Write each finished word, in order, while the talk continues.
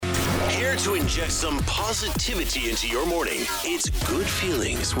Prepare to inject some positivity into your morning. It's Good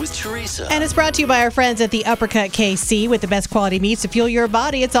Feelings with Teresa. And it's brought to you by our friends at the Uppercut KC with the best quality meats to fuel your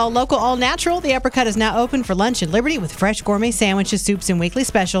body. It's all local, all natural. The Uppercut is now open for lunch at Liberty with fresh gourmet sandwiches, soups, and weekly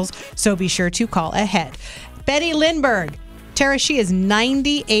specials. So be sure to call ahead. Betty Lindbergh. Tara, she is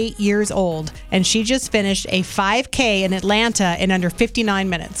 98 years old, and she just finished a 5K in Atlanta in under 59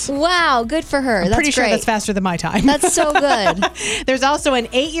 minutes. Wow, good for her. I'm pretty sure that's faster than my time. That's so good. There's also an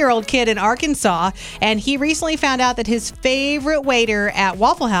 8-year-old kid in Arkansas, and he recently found out that his favorite waiter at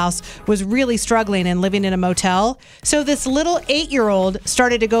Waffle House was really struggling and living in a motel. So this little 8-year-old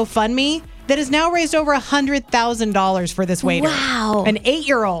started to GoFundMe that has now raised over $100,000 for this waiter. Wow. An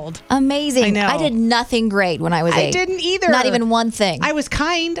 8-year-old. Amazing. I know. I did nothing great when I was 8. I didn't either. Not even one thing. I was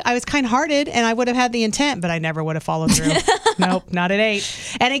kind-hearted, and I would have had the intent, but I never would have followed through. Nope, not at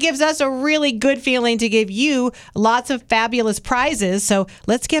 8. And it gives us a really good feeling to give you lots of fabulous prizes. So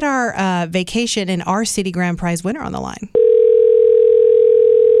let's get our vacation in our city grand prize winner on the line.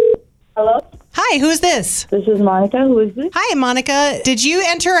 Hello? Hi, who's this? This is Monica. Who is this? Hi, Monica. Did you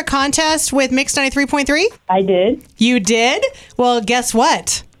enter a contest with Mix 93.3? I did. You did? Well, guess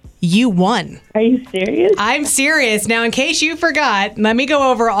what? You won. Are you serious? I'm serious. Now, in case you forgot, let me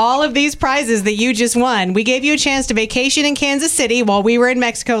go over all of these prizes that you just won. We gave you a chance to vacation in Kansas City while we were in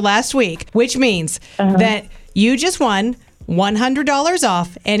Mexico last week, which means that you just won $100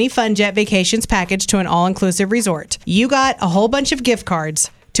 off any FunJet Vacations package to an all-inclusive resort. You got a whole bunch of gift cards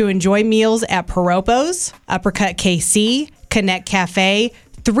to enjoy meals at Piropo's, Uppercut KC, Connect Cafe,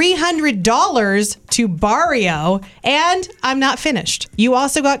 $300 to Barrio, and I'm not finished. You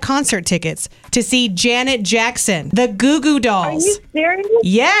also got concert tickets to see Janet Jackson, the Goo Goo Dolls. Are you serious?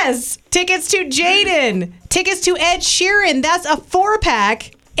 Yes. Tickets to Jaden. Tickets to Ed Sheeran. That's a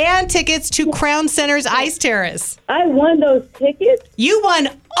 4-pack. And tickets to Crown Center's Ice Terrace. I won those tickets? You won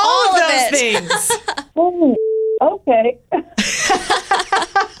all of those it. things. Oh, okay.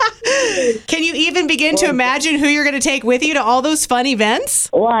 Can you even begin to imagine who you're going to take with you to all those fun events?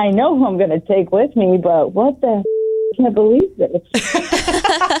 Well, I know who I'm going to take with me, but what the I can't believe this.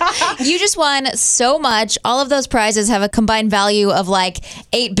 You just won so much. All of those prizes have a combined value of like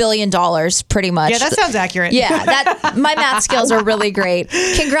 $8 billion, pretty much. Yeah, that sounds accurate. Yeah, my math skills are really great.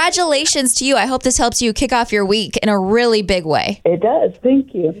 Congratulations to you. I hope this helps you kick off your week in a really big way. It does.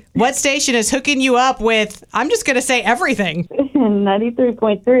 Thank you. What station is hooking you up with, I'm just going to say everything?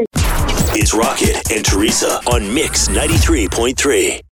 93.3. It's Rocket and Teresa on Mix 93.3.